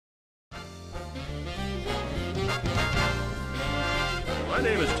My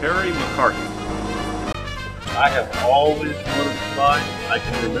name is Terry McCarthy. I have always wanted to fly. I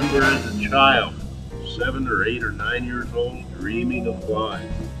can remember as a child, 7 or 8 or 9 years old, dreaming of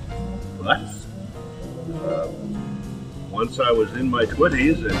flying. But once I was in my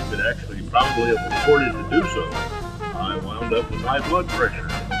 20s and could actually probably have afforded to do so, I wound up with high blood pressure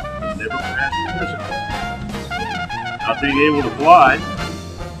and never passed the physical. Not being able to fly,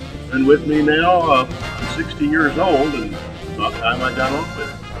 it's been with me now. I'm 60 years old, and it's about time I got on with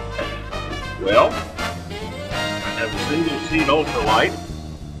it. Well, I have a single seat ultralight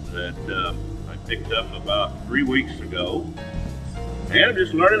that I picked up about 3 weeks ago, and I'm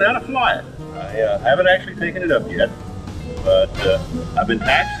just learning how to fly it. I haven't actually taken it up yet, but I've been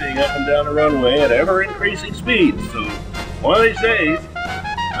taxiing up and down the runway at ever increasing speeds, so one of these days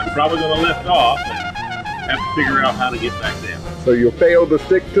I'm probably going to lift off and have to figure out how to get back down. So you'll fail to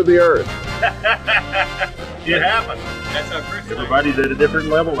stick to the earth. It happens. That's how Chris Everybody's at a different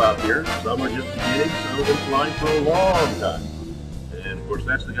level out here. Some are just beginning, some have been flying for a long time. And of course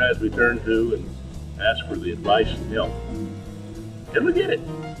that's the guys we turn to and ask for the advice and help. And we get it.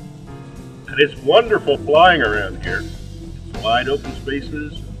 And it's wonderful flying around here. It's wide open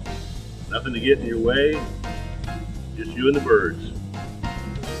spaces, nothing to get in your way, just you and the birds.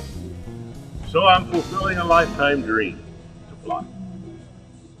 So I'm fulfilling a lifetime dream to fly.